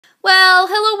Well,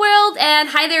 hello world, and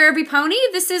hi there every pony.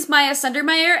 This is Miyah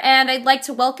Sundermeyer, and I'd like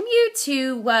to welcome you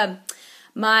to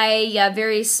my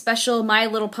very special My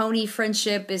Little Pony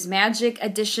Friendship is Magic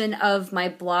edition of my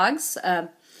blogs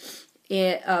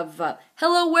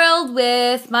Hello World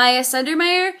with Miyah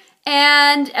Sundermeyer.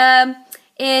 And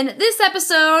in this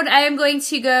episode, I am going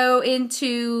to go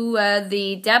into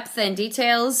the depth and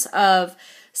details of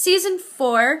Season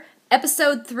 4,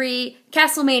 Episode 3,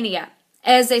 Castlemania.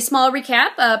 As a small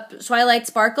recap, Twilight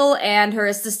Sparkle and her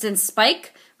assistant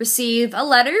Spike receive a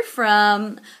letter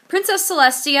from Princess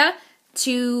Celestia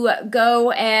to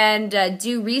go and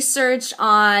do research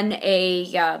on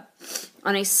a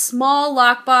small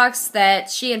lockbox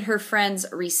that she and her friends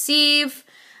receive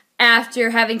after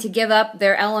having to give up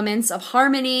their elements of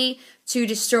harmony to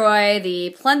destroy the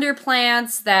plunder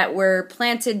plants that were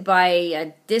planted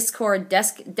by Discord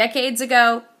decades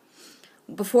ago,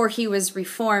 before he was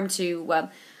reformed to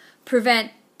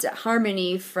prevent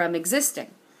harmony from existing.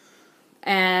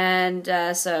 And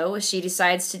so she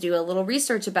decides to do a little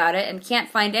research about it and can't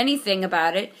find anything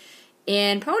about it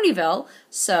in Ponyville.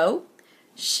 So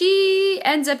she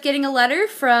ends up getting a letter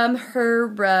from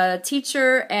her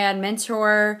teacher and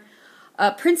mentor,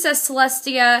 Princess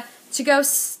Celestia, to go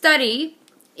study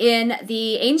in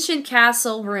the ancient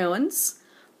castle ruins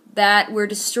that were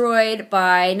destroyed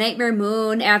by Nightmare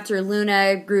Moon after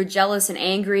Luna grew jealous and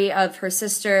angry of her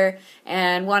sister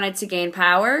and wanted to gain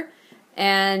power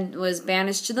and was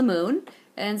banished to the moon.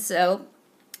 And so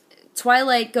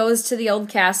Twilight goes to the old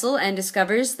castle and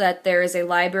discovers that there is a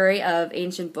library of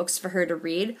ancient books for her to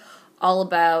read, all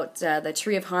about the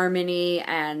Tree of Harmony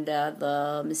and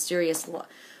the mysterious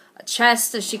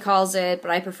chest, as she calls it,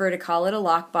 but I prefer to call it a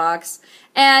lockbox.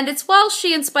 And it's while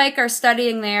she and Spike are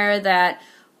studying there that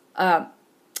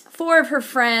four of her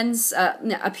friends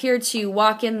appear to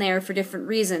walk in there for different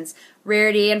reasons.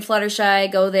 Rarity and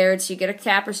Fluttershy go there to get a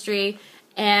tapestry,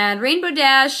 and Rainbow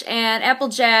Dash and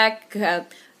Applejack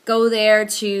go there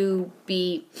to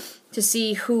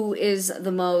see who's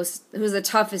the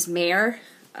toughest mare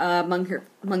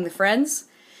among the friends.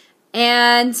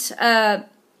 And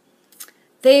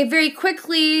they very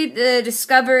quickly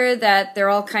discover that there are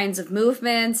all kinds of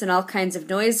movements and all kinds of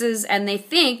noises, and they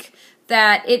think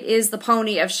that it is the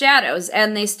Pony of Shadows,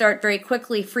 and they start very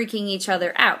quickly freaking each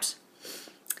other out.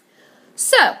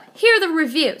 So, here are the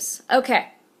reviews.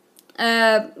 Okay.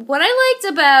 What I liked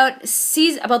about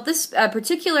this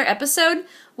particular episode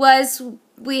was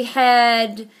we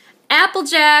had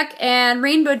Applejack and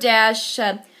Rainbow Dash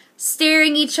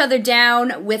staring each other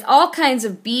down with all kinds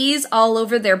of bees all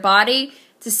over their body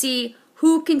to see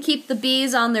who can keep the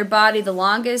bees on their body the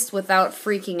longest without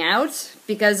freaking out.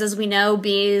 Because as we know,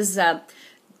 bees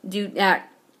do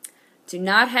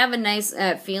not have a nice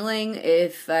feeling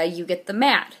if you get them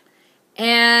mad.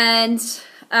 And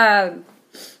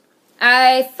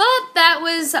I thought that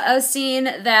was a scene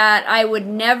that I would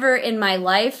never in my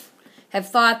life have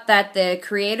thought that the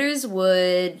creators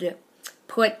would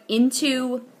put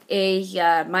into a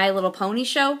My Little Pony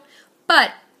show.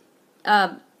 But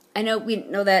we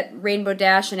know that Rainbow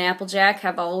Dash and Applejack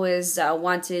have always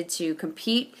wanted to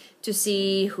compete to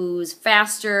see who's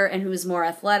faster and who's more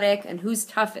athletic and who's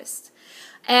toughest.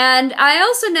 And I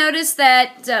also noticed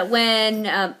that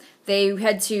when they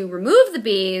had to remove the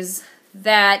bees,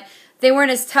 that they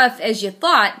weren't as tough as you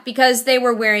thought because they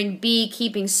were wearing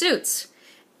bee-keeping suits.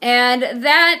 And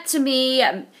that, to me,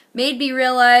 made me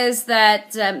realize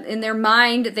that in their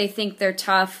mind they think they're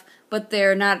tough, but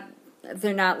they're not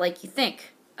like you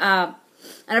think. And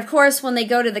of course, when they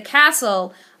go to the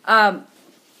castle, some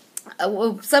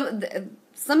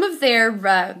of their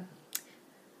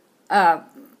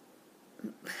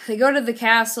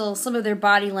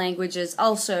body languages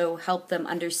also help them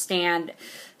understand,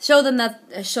 show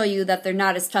you that they're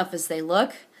not as tough as they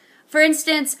look. For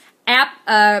instance,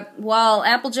 while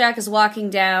Applejack is walking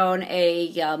down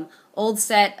a old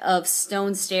set of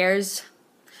stone stairs,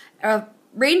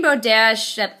 Rainbow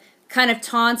Dash kind of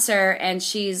taunts her, and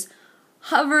she's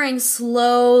hovering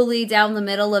slowly down the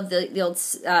middle of the old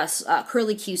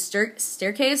curly-Q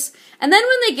staircase. And then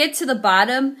when they get to the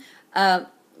bottom,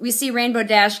 we see Rainbow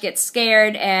Dash get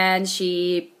scared, and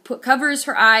she covers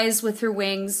her eyes with her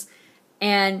wings,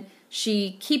 and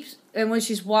when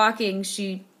she's walking,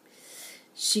 she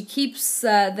keeps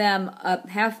them up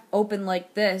half open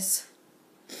like this.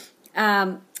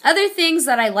 Other things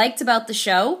that I liked about the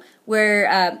show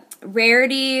were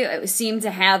Rarity seemed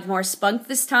to have more spunk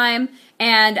this time,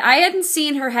 and I hadn't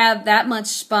seen her have that much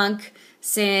spunk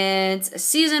since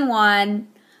Season 1,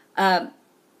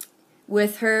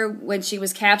 with her when she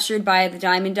was captured by the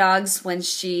Diamond Dogs, when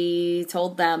she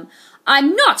told them,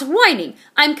 I'm not whining.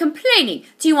 I'm complaining.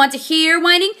 Do you want to hear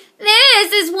whining?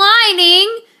 This is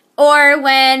whining. Or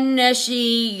when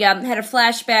she had a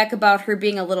flashback about her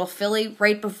being a little filly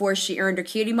right before she earned her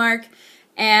cutie mark.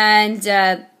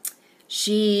 And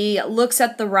she looks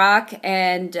at the rock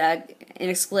and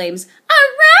exclaims, "A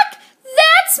rock?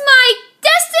 That's my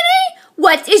destiny?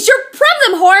 What is your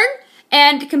problem, Horn?"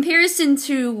 And in comparison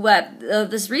to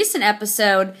this recent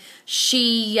episode,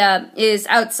 she is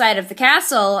outside of the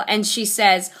castle and she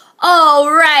says,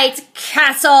 "All right,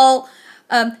 castle.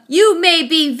 You may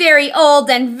be very old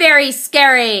and very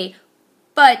scary,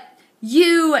 but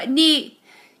your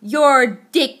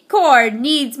decor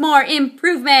needs more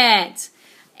improvement."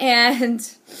 And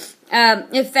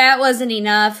if that wasn't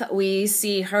enough, we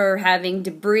see her having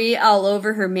debris all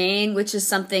over her mane, which is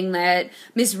something that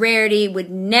Miss Rarity would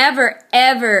never,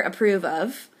 ever approve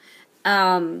of.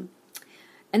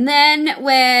 And then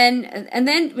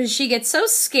when she gets so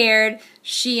scared,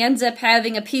 she ends up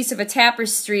having a piece of a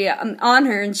tapestry on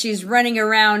her, and she's running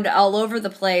around all over the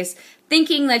place,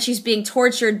 thinking that she's being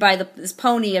tortured by this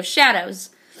pony of shadows.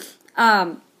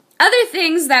 Other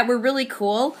things that were really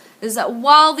cool is that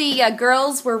while the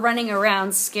girls were running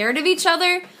around scared of each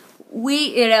other,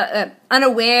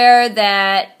 unaware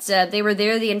that they were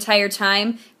there the entire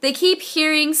time, they keep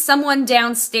hearing someone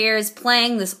downstairs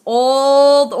playing this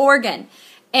old organ.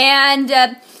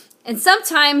 And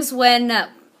sometimes when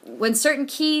certain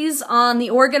keys on the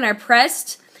organ are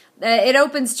pressed, it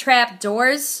opens trap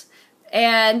doors,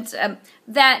 and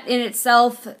that in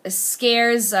itself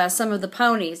scares some of the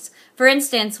ponies. For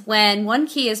instance, when one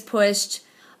key is pushed,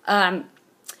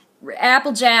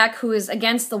 Applejack, who is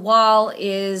against the wall,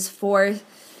 is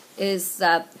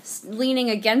leaning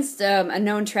against a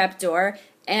known trapdoor,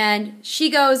 and she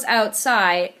goes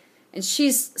outside, and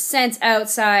she's sent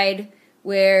outside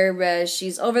where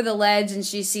she's over the ledge, and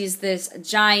she sees this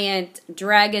giant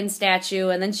dragon statue,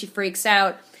 and then she freaks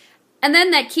out, and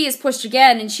then that key is pushed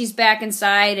again, and she's back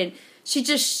inside, and she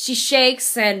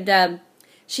shakes, and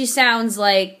she sounds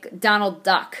like Donald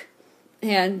Duck.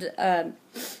 And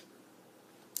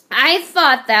I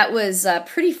thought that was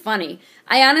pretty funny.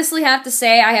 I honestly have to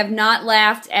say I have not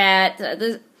laughed at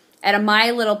a My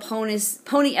Little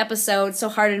Pony episode so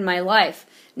hard in my life.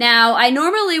 Now, I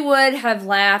normally would have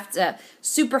laughed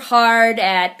super hard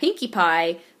at Pinkie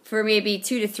Pie for maybe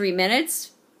 2 to 3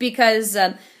 minutes because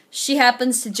she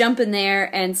happens to jump in there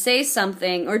and say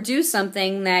something or do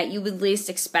something that you would least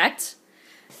expect.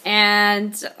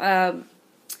 And so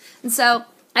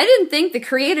I didn't think the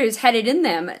creators had it in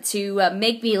them to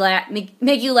make you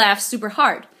laugh super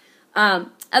hard.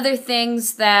 Other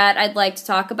things that I'd like to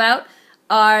talk about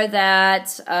are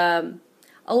that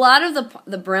a lot of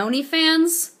the Brony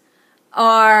fans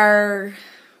are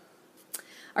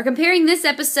comparing this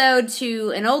episode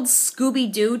to an old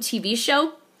Scooby-Doo TV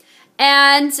show,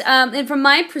 and from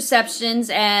my perceptions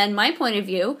and my point of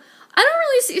view, I don't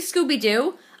really see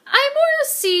Scooby-Doo. I more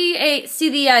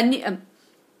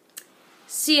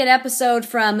see an episode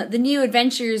from The New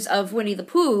Adventures of Winnie the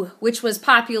Pooh, which was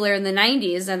popular in the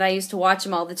 90s, and I used to watch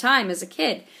them all the time as a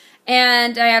kid.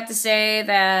 And I have to say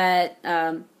that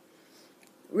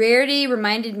Rarity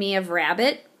reminded me of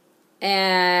Rabbit,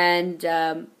 and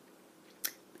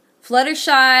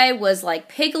Fluttershy was like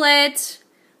Piglet.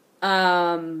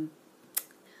 I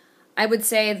would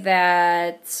say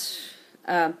that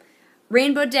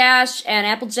Rainbow Dash and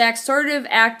Applejack sort of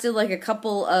acted like a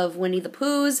couple of Winnie the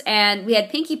Poohs, and we had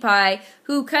Pinkie Pie,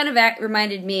 who kind of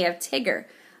reminded me of Tigger.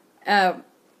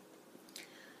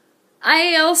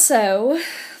 I also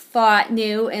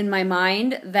knew in my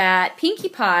mind that Pinkie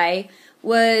Pie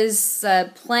was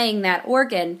playing that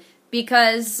organ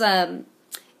because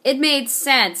it made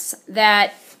sense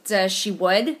that she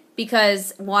would,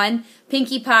 because one,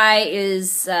 Pinkie Pie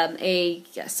is a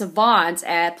savant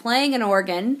at playing an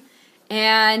organ,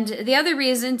 and the other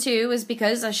reason too is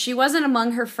because she wasn't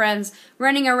among her friends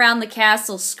running around the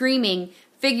castle screaming,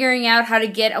 figuring out how to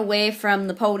get away from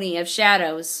the Pony of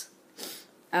Shadows.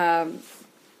 And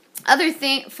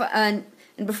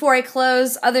before I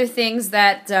close, other things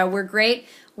that were great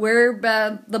were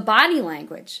the body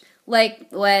language. Like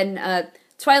when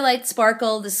Twilight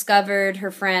Sparkle discovered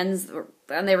her friends,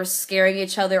 and they were scaring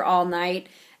each other all night,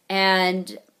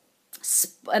 and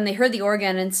they heard the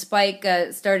organ, and Spike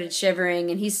started shivering,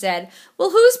 and he said,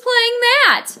 "Well, who's playing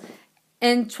that?"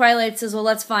 And Twilight says, "Well,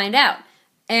 let's find out."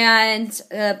 And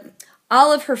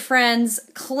all of her friends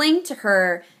cling to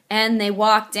her, and they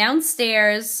walk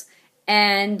downstairs,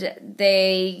 and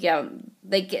they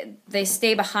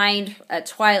stay behind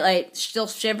Twilight, still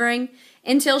shivering,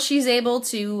 until she's able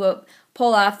to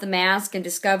pull off the mask and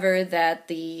discover that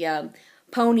the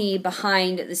pony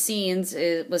behind the scenes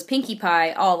was Pinkie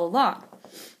Pie all along.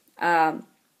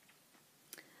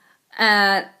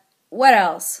 What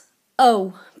else?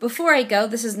 Oh, before I go,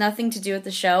 this has nothing to do with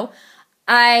the show.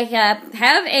 I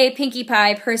have a Pinkie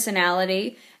Pie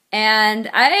personality, and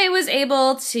I was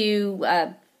able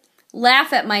to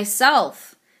laugh at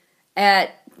myself and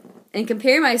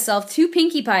compare myself to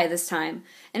Pinkie Pie this time.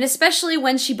 And especially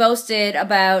when she boasted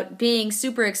about being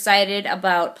super excited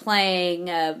about playing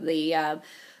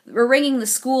ringing the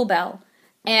school bell.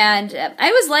 And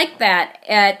I was like that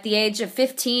at the age of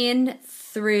 15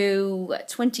 through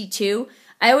 22.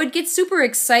 I would get super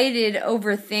excited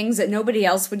over things that nobody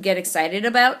else would get excited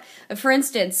about. For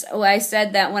instance, I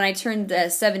said that when I turned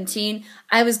 17,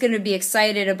 I was going to be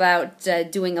excited about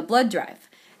doing a blood drive.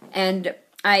 And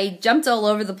I jumped all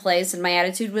over the place, and my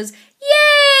attitude was,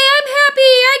 yay, I'm happy,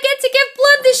 I get to give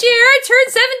blood this year, I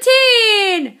turned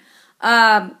 17!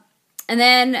 And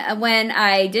then when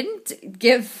I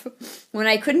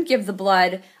couldn't give the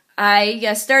blood,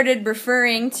 I started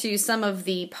referring to some of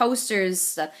the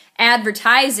posters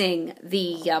advertising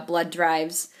the blood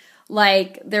drives.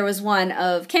 Like, there was one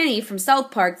of Kenny from South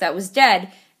Park that was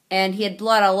dead, and he had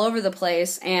blood all over the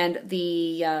place, and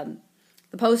the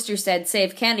poster said,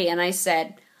 "Save Kenny," and I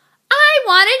said, I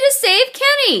wanted to save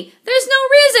Kenny! There's no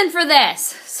reason for this!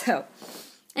 So,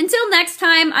 until next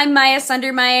time, I'm Miyah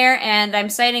Sundermeyer, and I'm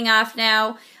signing off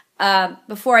now.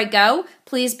 Before I go,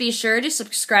 please be sure to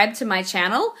subscribe to my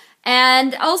channel,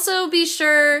 and also be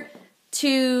sure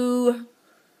to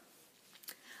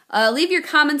leave your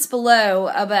comments below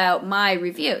about my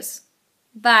reviews.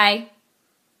 Bye.